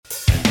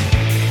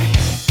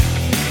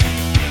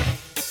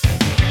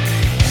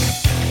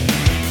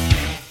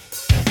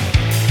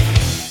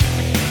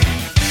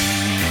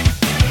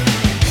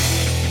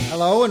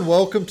and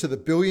welcome to the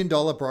Billion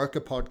Dollar Broker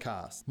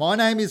Podcast. My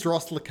name is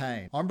Ross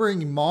Lacane. I'm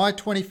bringing my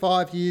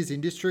 25 years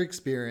industry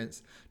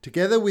experience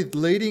together with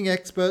leading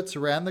experts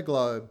around the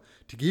globe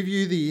to give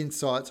you the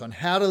insights on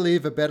how to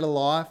live a better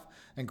life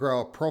and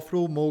grow a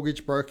profitable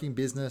mortgage broking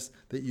business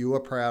that you are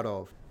proud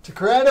of. To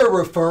create a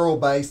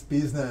referral-based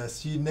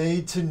business, you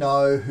need to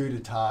know who to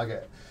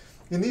target.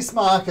 In this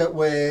market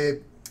where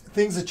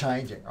things are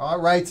changing, right?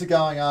 Rates are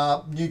going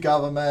up, new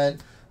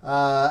government,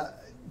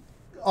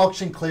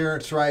 auction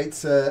clearance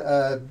rates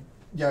are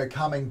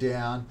coming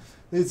down.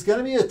 There's going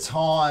to be a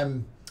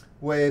time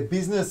where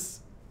business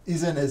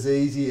isn't as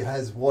easy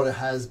as what it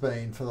has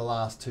been for the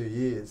last 2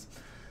 years.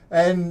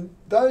 And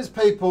those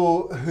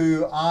people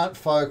who aren't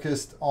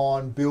focused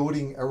on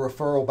building a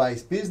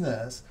referral-based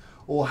business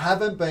or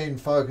haven't been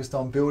focused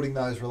on building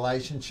those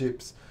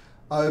relationships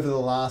over the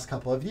last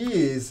couple of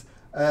years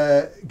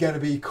are going to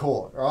be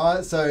caught,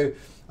 right? So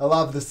I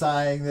love the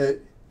saying that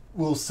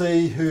we'll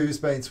see who's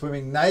been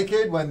swimming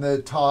naked when the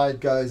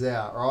tide goes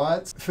out,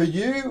 right? For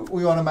you,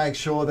 we want to make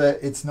sure that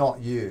it's not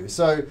you.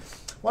 So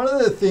one of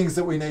the things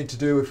that we need to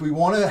do if we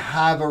want to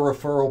have a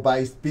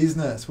referral-based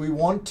business, we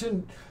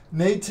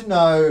need to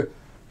know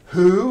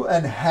who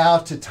and how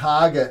to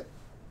target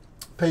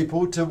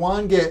people to,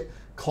 one, get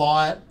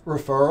client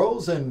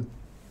referrals and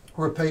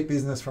repeat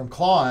business from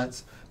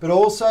clients, but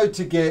also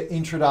to get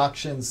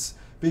introductions,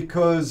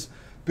 because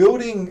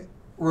building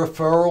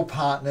referral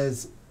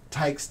partners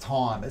takes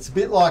time. It's a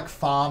bit like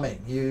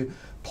farming. You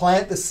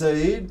plant the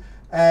seed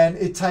and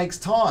it takes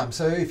time.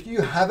 So if you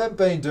haven't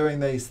been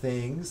doing these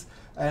things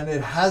and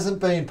it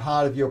hasn't been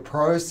part of your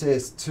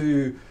process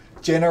to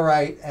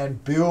generate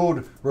and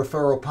build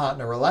referral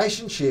partner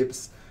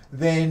relationships,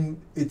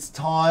 then it's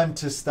time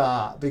to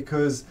start,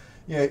 because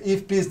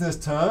if business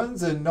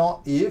turns, and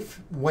not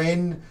if,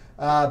 when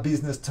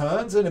business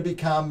turns and it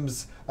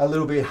becomes a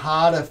little bit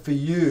harder for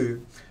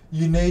you,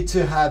 you need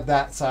to have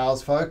that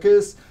sales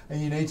focus, and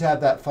you need to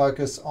have that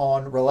focus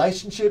on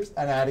relationships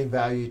and adding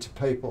value to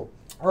people.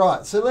 All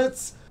right, so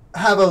let's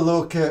have a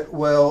look at,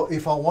 well,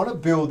 if I want to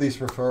build this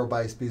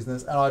referral-based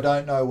business and I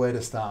don't know where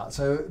to start.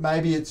 So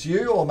maybe it's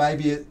you, or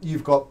maybe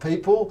you've got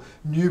people,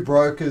 new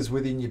brokers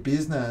within your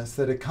business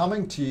that are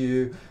coming to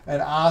you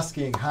and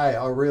asking, hey,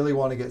 I really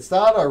want to get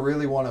started, I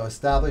really want to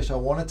establish, I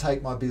want to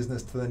take my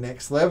business to the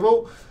next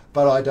level,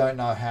 but I don't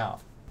know how.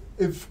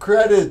 I've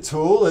created a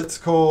tool. It's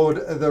called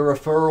the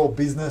Referral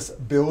Business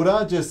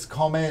Builder. Just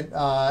comment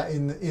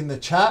in the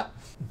chat,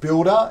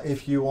 Builder,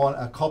 if you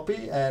want a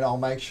copy, and I'll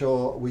make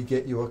sure we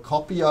get you a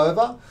copy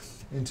over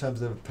in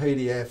terms of a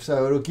PDF.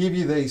 So it'll give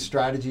you these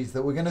strategies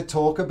that we're going to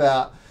talk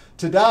about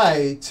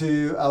today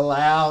to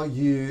allow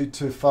you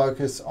to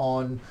focus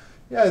on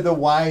the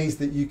ways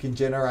that you can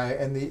generate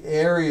and the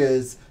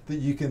areas that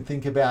you can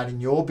think about in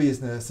your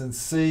business and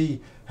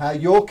see how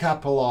you're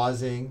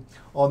capitalizing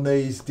on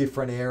these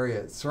different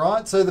areas,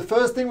 right? So the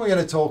first thing we're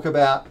going to talk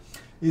about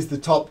is the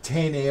top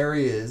 10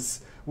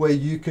 areas where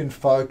you can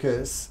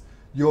focus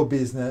your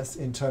business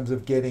in terms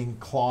of getting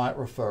client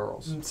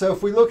referrals. So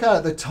if we look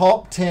at the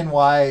top 10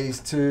 ways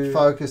to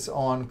focus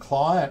on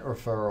client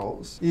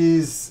referrals,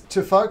 is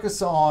to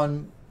focus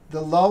on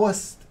the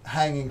lowest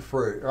hanging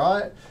fruit,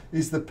 right?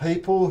 Is the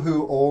people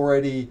who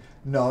already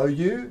know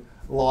you,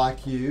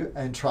 like you,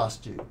 and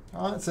trust you,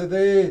 right? So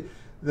they're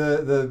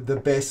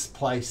the best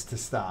place to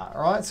start,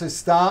 right? So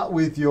start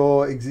with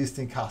your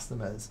existing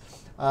customers.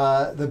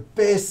 The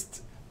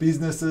best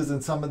businesses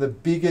and some of the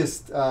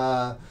biggest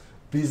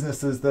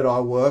businesses that I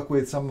work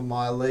with, some of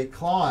my elite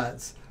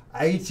clients,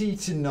 80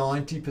 to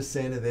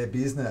 90% of their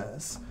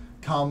business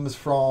comes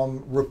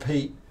from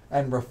repeat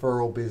and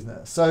referral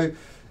business. So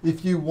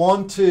if you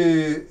want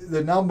to,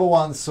 the number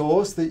one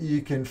source that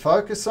you can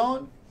focus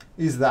on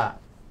is that.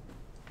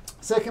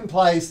 Second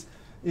place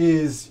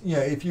is,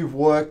 if you've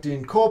worked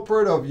in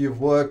corporate or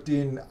you've worked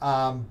in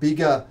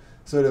bigger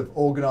sort of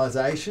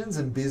organizations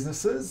and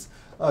businesses,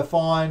 I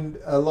find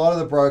a lot of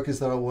the brokers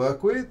that I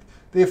work with,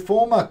 their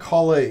former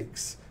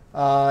colleagues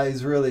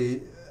is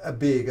really a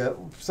big.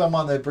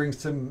 Someone that brings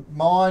to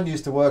mind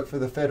used to work for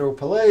the Federal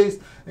Police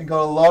and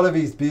got a lot of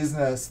his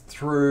business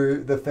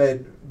through the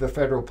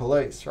Federal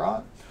Police,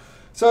 right?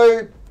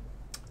 So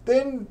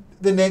then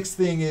the next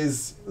thing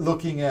is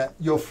looking at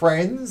your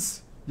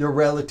friends, your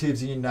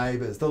relatives, and your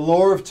neighbors. The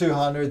law of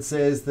 200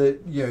 says that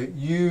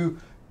you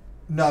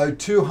know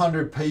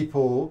 200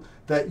 people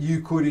that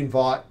you could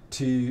invite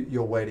to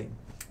your wedding.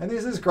 And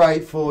this is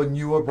great for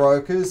newer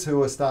brokers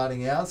who are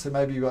starting out. So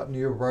maybe you've got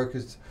newer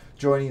brokers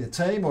joining the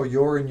team, or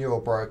you're a newer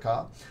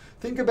broker.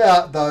 Think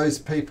about those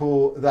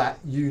people that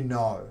you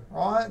know,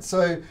 right?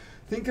 So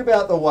think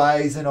about the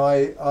ways, and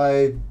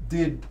I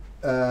did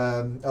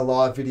a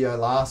live video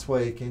last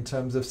week in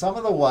terms of some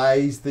of the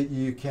ways that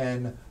you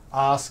can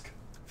ask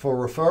for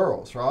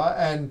referrals, right?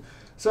 And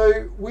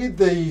so with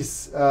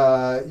these,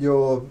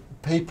 your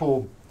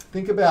people,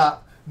 think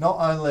about not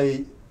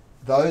only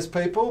those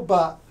people,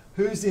 but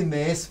who's in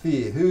their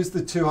sphere, who's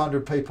the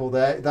 200 people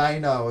that they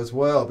know as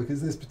well,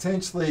 because there's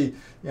potentially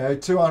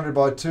 200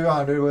 by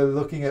 200, we're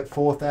looking at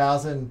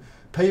 4,000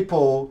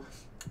 people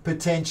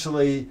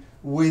potentially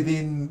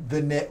within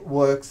the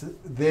networks,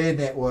 their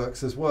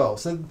networks as well.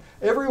 So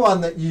everyone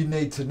that you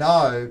need to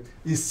know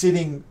is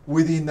sitting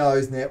within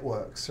those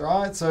networks,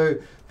 right? So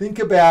think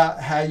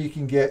about how you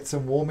can get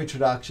some warm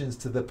introductions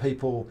to the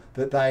people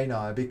that they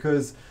know,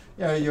 because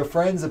your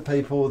friends are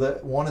people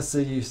that want to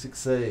see you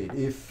succeed.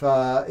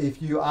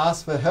 If you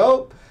ask for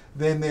help,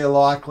 then they're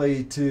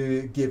likely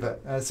to give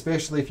it,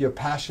 especially if you're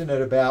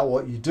passionate about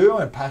what you do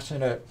and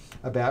passionate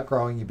about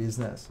growing your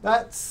business.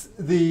 That's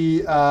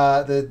the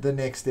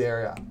next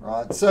area,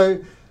 right? So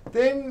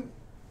then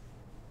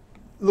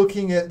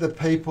looking at the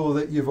people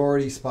that you've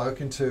already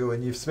spoken to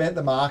and you've spent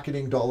the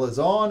marketing dollars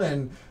on,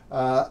 and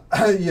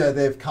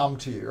they've come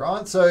to you,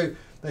 right? So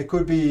they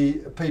could be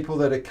people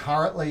that are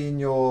currently in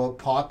your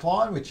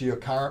pipeline, which are your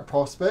current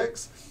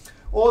prospects,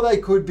 or they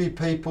could be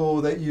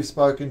people that you've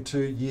spoken to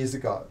years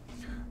ago.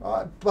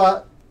 Right,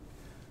 but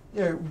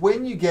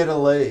when you get a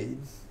lead,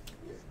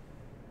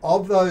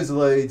 of those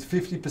leads,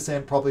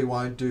 50% probably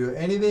won't do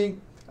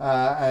anything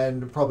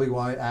and probably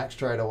won't act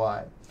straight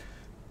away.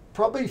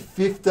 Probably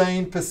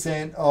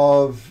 15%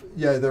 of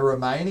the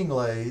remaining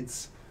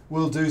leads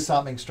will do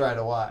something straight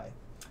away.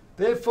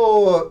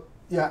 Therefore,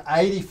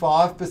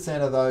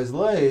 85% of those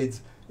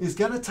leads is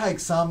going to take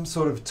some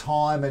sort of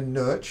time and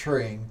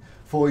nurturing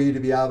for you to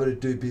be able to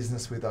do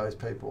business with those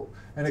people.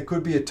 And it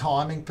could be a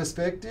timing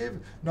perspective,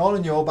 not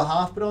on your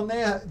behalf, but on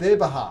their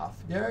behalf.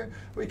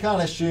 We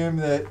can't assume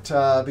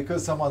that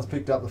because someone's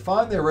picked up the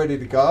phone, they're ready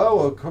to go,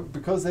 or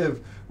because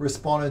they've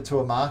responded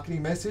to a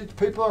marketing message.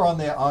 People are on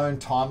their own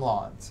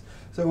timelines.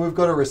 So we've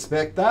got to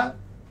respect that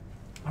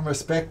and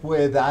respect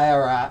where they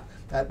are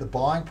at the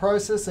buying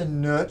process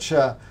and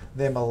nurture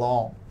them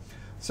along.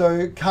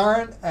 So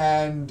current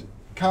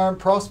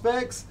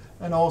prospects,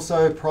 and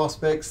also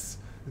prospects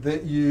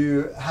that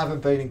you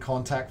haven't been in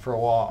contact for a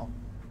while.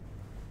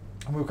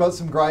 And we've got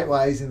some great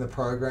ways in the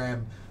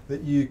program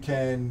that you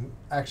can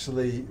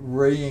actually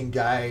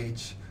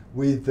re-engage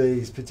with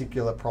these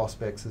particular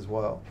prospects as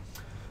well.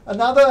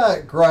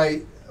 Another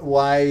great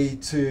way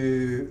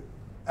to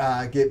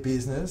get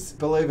business,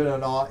 believe it or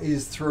not,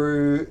 is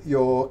through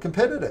your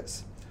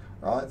competitors,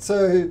 right?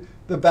 So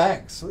the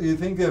banks, you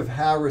think of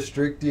how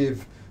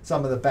restrictive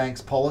some of the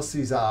bank's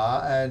policies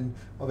are, and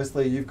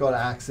obviously you've got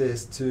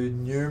access to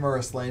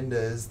numerous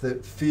lenders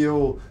that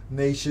fill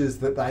niches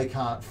that they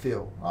can't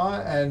fill,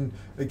 right? And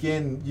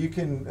again, you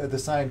can, at the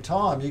same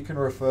time, you can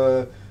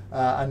refer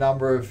a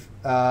number of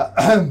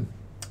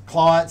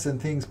clients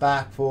and things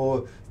back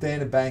for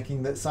standard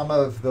banking that some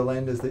of the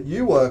lenders that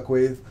you work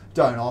with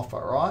don't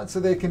offer, right? So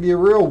there can be a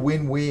real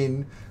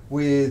win-win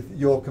with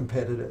your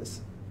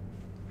competitors.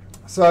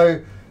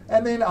 So,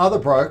 and then other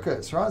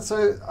brokers, right?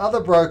 So other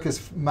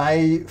brokers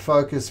may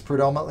focus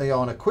predominantly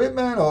on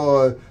equipment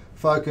or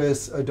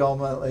focus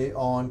predominantly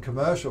on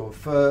commercial.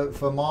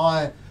 For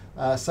my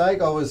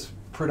sake, I was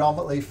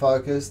predominantly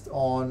focused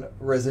on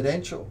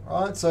residential,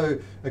 right? So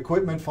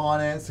equipment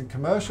finance and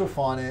commercial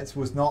finance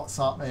was not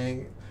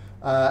something,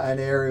 an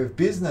area of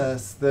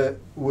business that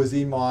was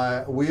in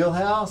my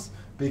wheelhouse,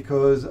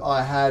 because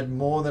I had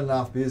more than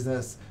enough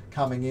business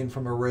coming in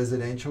from a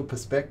residential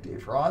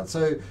perspective, right?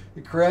 So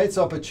it creates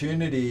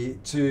opportunity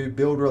to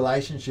build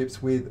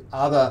relationships with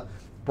other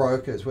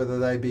brokers, whether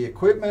they be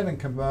equipment and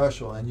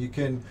commercial, and you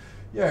can,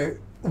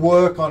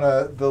 work on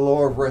the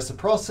law of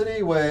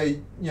reciprocity, where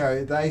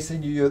they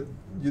send you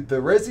the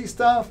resi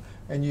stuff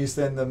and you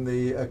send them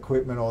the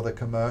equipment or the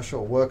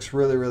commercial. Works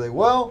really, really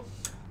well.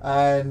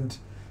 And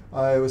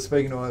I was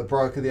speaking to a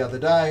broker the other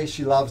day.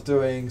 She loves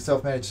doing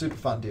self-managed super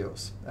fund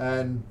deals,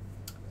 and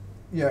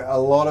a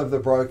lot of the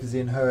brokers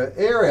in her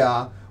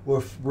area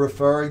were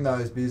referring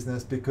those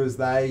business because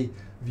they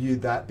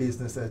viewed that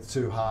business as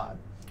too hard.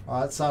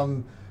 Right?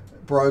 Some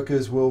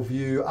brokers will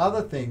view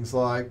other things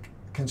like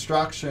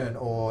construction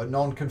or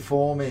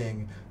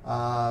non-conforming,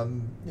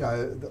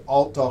 the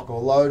alt doc or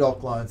low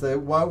doc loans. They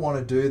won't want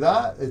to do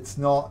that. It's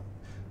not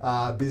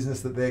business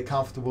that they're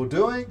comfortable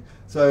doing.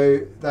 So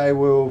they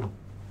will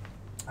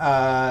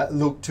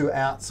look to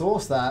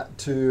outsource that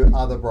to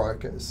other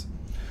brokers.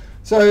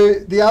 So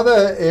the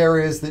other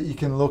areas that you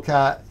can look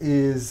at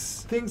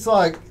is things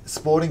like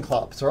sporting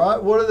clubs,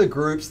 right? What are the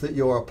groups that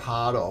you're a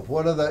part of?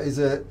 Is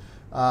it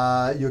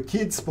your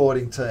kids'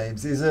 sporting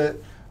teams? Is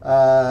it,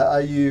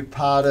 are you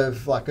part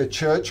of like a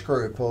church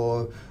group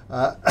or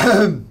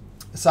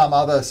some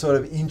other sort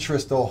of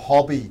interest or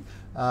hobby?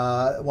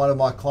 One of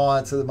my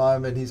clients at the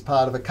moment, he's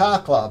part of a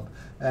car club,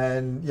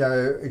 and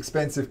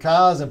expensive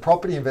cars and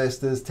property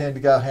investors tend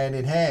to go hand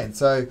in hand.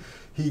 So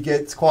he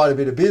gets quite a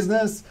bit of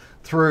business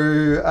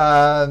through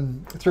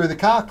the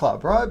car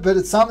club, right? But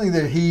it's something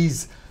that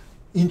he's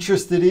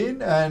interested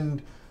in,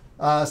 and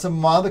some of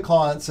my other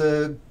clients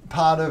are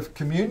part of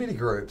community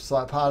groups,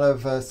 like part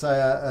of say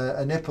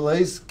a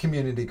Nepalese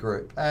community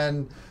group,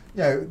 and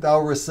they'll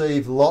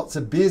receive lots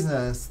of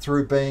business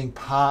through being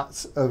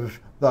parts of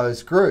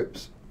those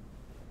groups.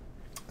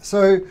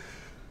 So,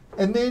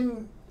 and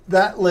then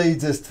that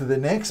leads us to the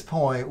next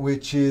point,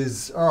 which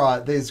is, all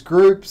right, there's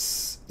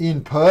groups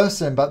in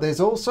person, but there's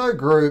also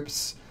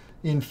groups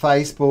in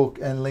Facebook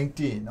and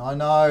LinkedIn. I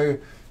know,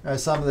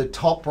 some of the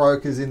top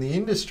brokers in the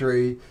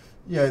industry,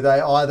 they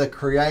either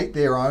create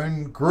their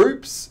own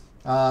groups,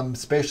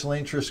 special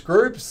interest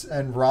groups,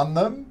 and run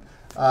them,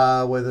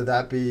 whether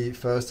that be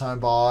first home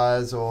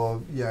buyers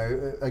or,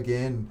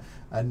 again,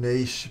 a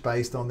niche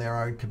based on their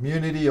own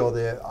community or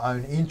their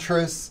own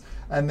interests,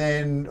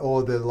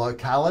 or the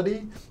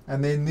locality.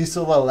 And then this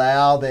will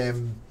allow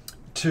them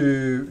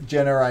to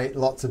generate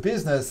lots of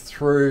business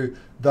through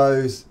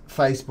those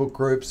Facebook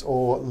groups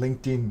or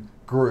LinkedIn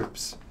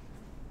groups.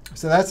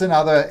 So that's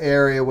another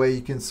area where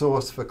you can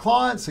source for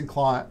clients and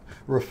client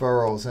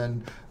referrals.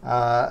 And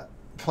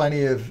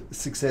plenty of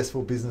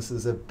successful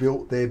businesses have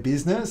built their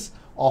business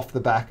off the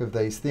back of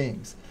these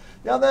things.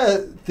 The other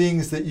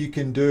things that you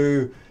can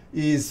do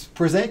is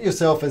present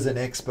yourself as an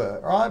expert,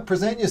 right?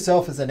 Present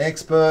yourself as an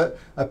expert,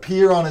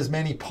 appear on as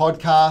many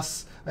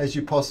podcasts as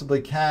you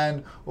possibly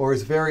can, or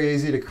it's very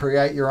easy to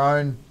create your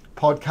own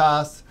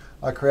podcast.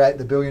 I create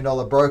the $1 Billion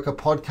Broker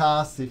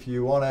podcast if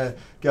you want to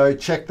go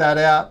check that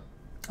out.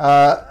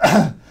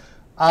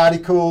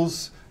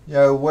 Articles,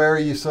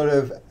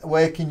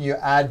 where can you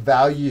add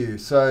value?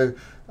 So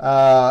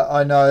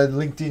I know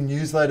LinkedIn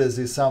newsletters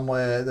is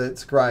somewhere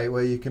that's great,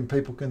 where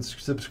people can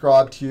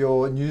subscribe to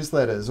your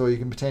newsletters, or you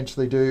can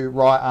potentially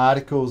write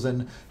articles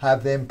and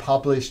have them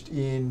published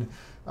in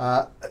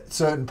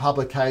certain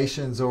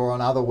publications or on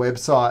other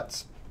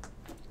websites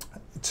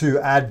to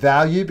add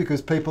value,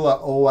 because people are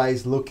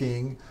always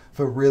looking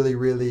for really,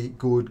 really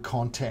good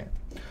content.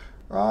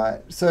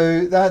 Right,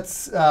 so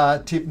that's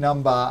tip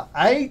number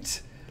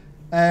 8,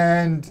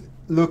 and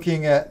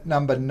looking at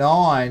number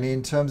 9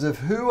 in terms of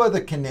who are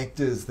the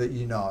connectors that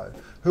you know.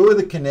 Who are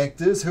the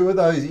connectors? Who are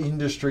those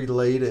industry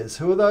leaders?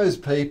 Who are those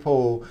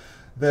people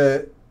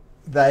that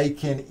they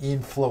can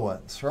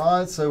influence,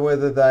 right? So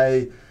whether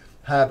they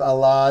have a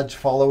large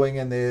following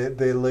and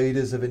they're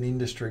leaders of an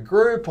industry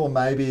group, or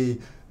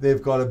maybe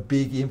they've got a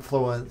big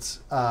influence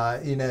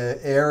in an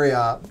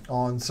area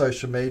on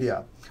social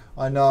media.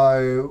 I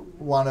know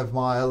one of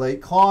my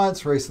elite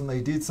clients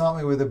recently did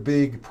something with a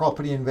big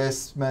property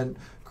investment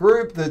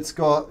group that's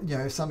got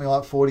something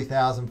like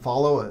 40,000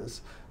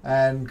 followers,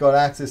 and got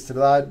access to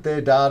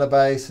their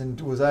database and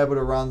was able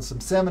to run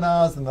some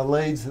seminars, and the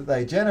leads that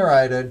they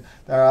generated,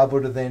 they were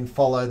able to then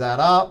follow that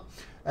up,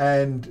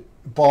 and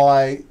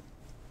by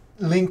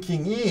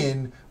linking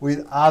in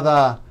with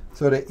other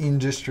sort of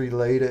industry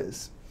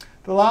leaders.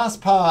 The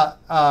last part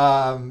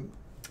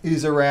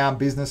is around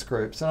business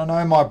groups, and I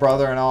know my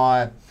brother and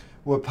I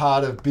were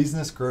part of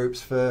business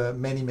groups for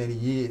many, many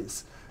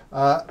years.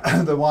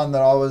 The one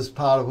that I was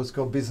part of was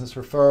called Business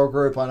Referral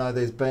Group. I know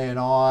there's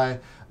BNI.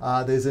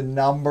 There's a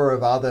number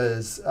of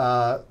others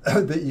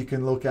that you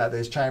can look at.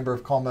 There's Chamber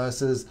of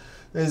Commerce's.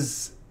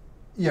 There's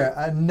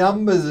a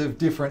numbers of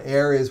different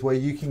areas where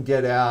you can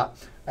get out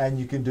and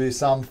you can do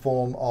some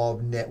form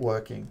of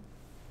networking.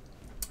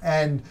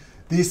 And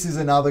this is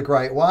another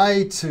great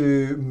way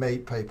to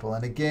meet people.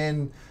 And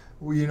again,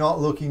 you're not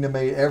looking to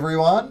meet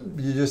everyone.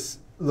 You're just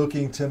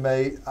looking to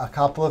meet a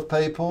couple of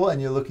people,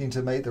 and you're looking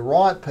to meet the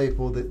right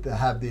people that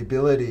have the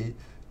ability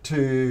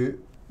to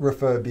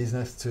refer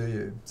business to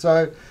you.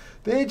 So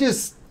they're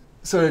just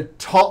sort of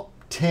top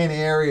 10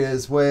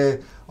 areas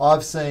where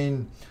I've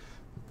seen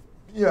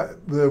that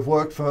have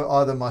worked for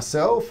either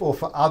myself or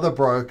for other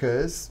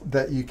brokers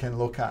that you can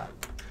look at.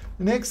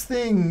 The next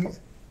thing,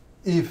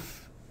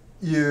 if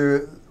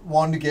you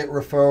want to get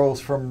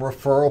referrals from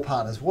referral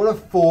partners, what are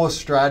 4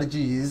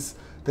 strategies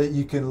that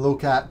you can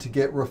look at to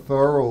get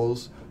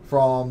referrals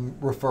from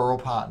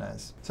referral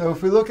partners? So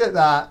if we look at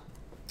that,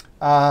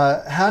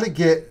 how to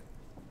get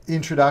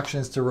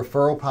introductions to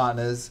referral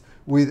partners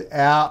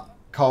without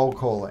cold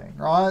calling,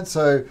 right?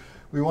 So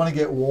we want to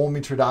get warm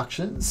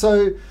introductions.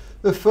 So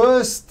the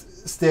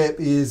first step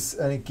is,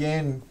 and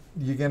again,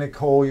 you're going to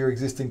call your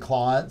existing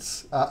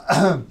clients,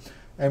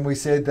 and we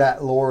said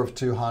that law of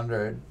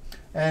 200.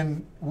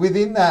 And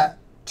within that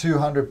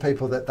 200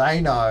 people that they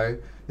know,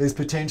 there's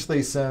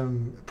potentially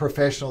some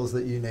professionals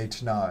that you need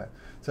to know.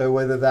 So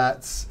whether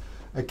that's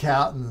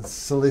accountants,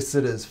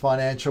 solicitors,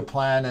 financial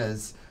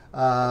planners,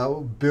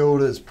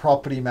 builders,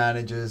 property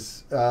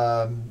managers.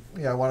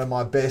 One of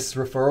my best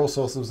referral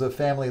sources was a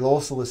family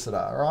law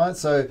solicitor, right?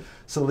 So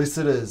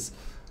solicitors,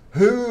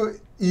 who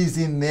is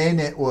in their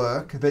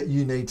network that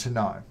you need to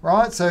know,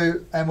 right? So,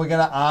 and we're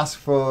going to ask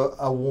for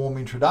a warm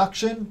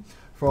introduction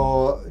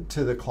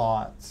to the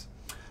clients.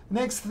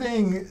 Next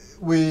thing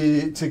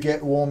to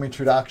get warm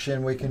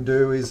introduction we can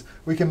do is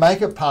we can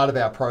make it part of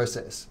our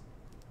process.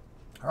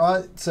 All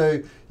right,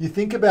 so you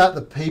think about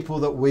the people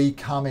that we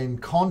come in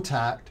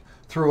contact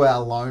through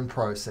our loan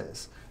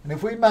process. And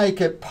if we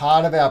make it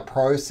part of our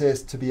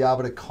process to be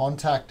able to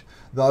contact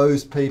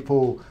those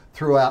people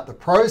throughout the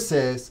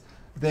process,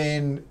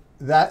 then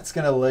that's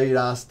going to lead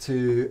us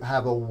to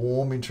have a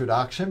warm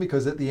introduction,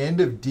 because at the end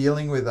of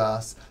dealing with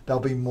us, they'll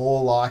be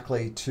more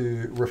likely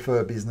to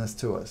refer business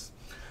to us.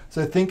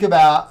 So think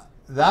about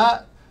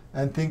that,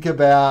 and think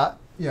about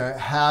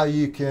how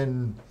you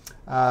can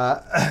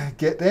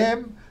get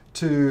them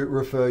to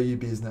refer you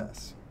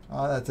business.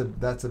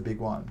 That's a big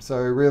one. So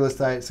real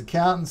estate's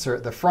accountants are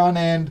at the front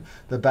end.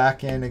 The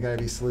back end are going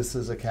to be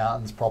solicitors,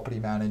 accountants, property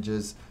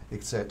managers,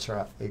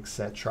 etc.,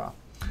 etc.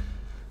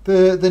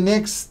 The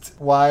next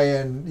way,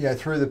 and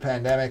through the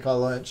pandemic, I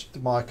launched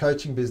my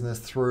coaching business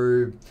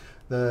through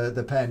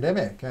the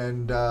pandemic,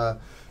 and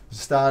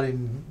started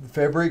in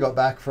February. Got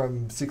back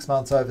from 6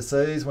 months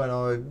overseas when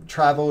I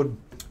travelled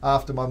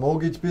after my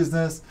mortgage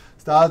business.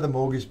 Started the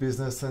mortgage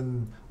business,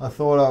 and I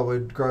thought I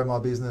would grow my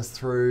business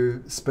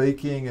through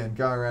speaking and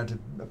going around to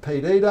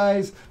PD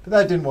days, but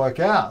that didn't work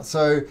out.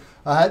 So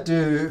I had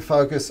to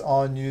focus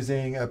on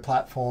using a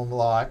platform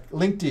like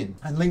LinkedIn.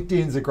 And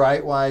LinkedIn's a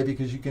great way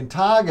because you can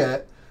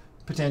target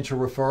potential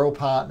referral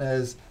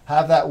partners,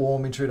 have that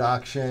warm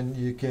introduction,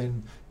 you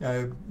can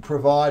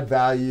provide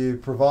value,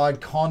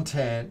 provide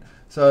content.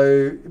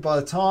 So by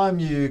the time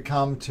you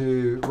come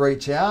to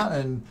reach out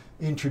and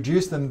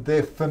introduce them,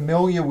 they're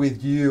familiar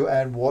with you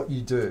and what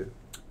you do.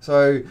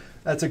 So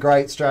that's a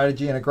great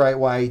strategy and a great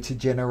way to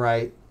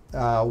generate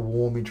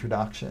warm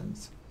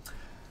introductions.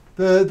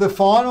 The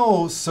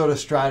final sort of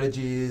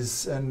strategy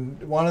is,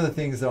 and one of the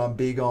things that I'm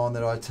big on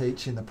that I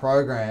teach in the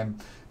program,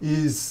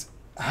 is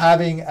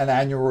having an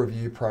annual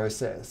review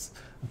process.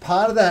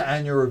 Part of that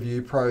annual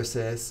review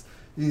process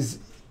is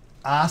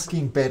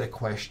asking better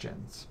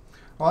questions,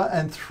 right?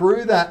 And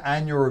through that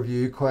annual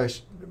review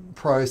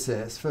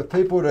process, for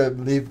people to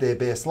live their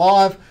best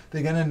life,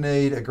 they're going to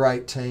need a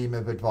great team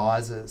of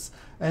advisors.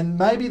 And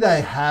maybe they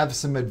have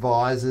some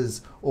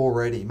advisors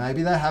already.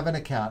 Maybe they have an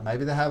accountant,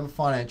 maybe they have a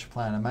financial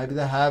planner, maybe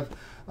they have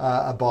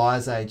a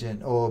buyer's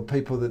agent or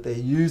people that they're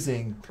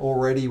using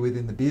already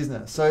within the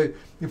business. So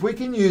if we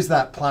can use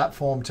that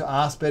platform to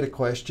ask better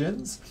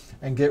questions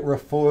and get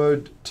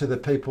referred to the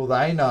people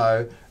they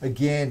know,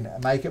 again,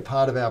 make it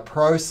part of our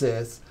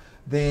process,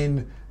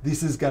 then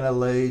this is going to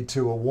lead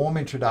to a warm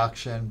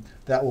introduction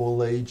that will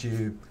lead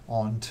you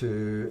on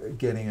to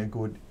getting a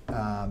good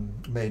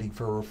meeting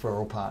for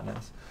referral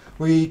partners.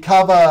 We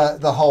cover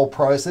the whole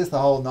process, the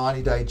whole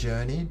 90-day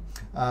journey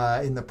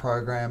in the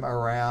program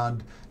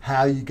around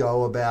how you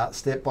go about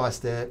step by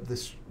step,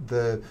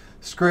 the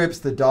scripts,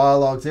 the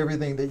dialogues,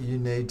 everything that you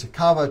need to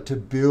cover to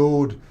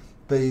build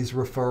these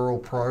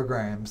referral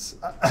programs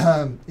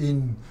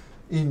in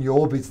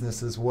your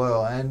business as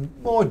well, and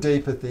more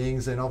deeper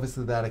things, and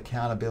obviously that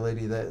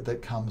accountability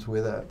that comes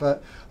with it.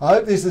 But I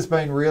hope this has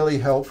been really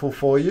helpful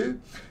for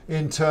you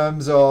in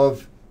terms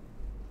of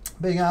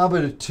being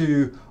able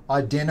to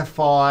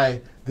identify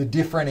the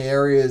different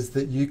areas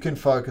that you can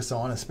focus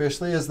on,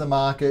 especially as the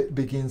market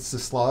begins to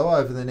slow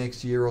over the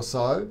next year or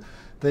so,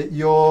 that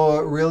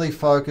you're really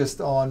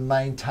focused on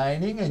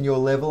maintaining and your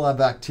level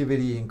of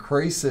activity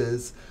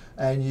increases,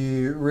 and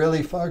you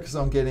really focus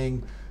on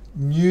getting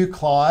new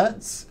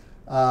clients,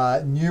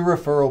 new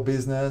referral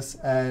business,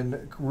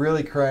 and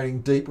really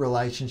creating deep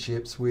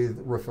relationships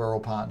with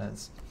referral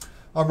partners.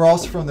 I'm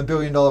Ross from The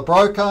Billion Dollar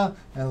Broker,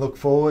 and look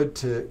forward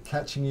to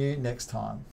catching you next time.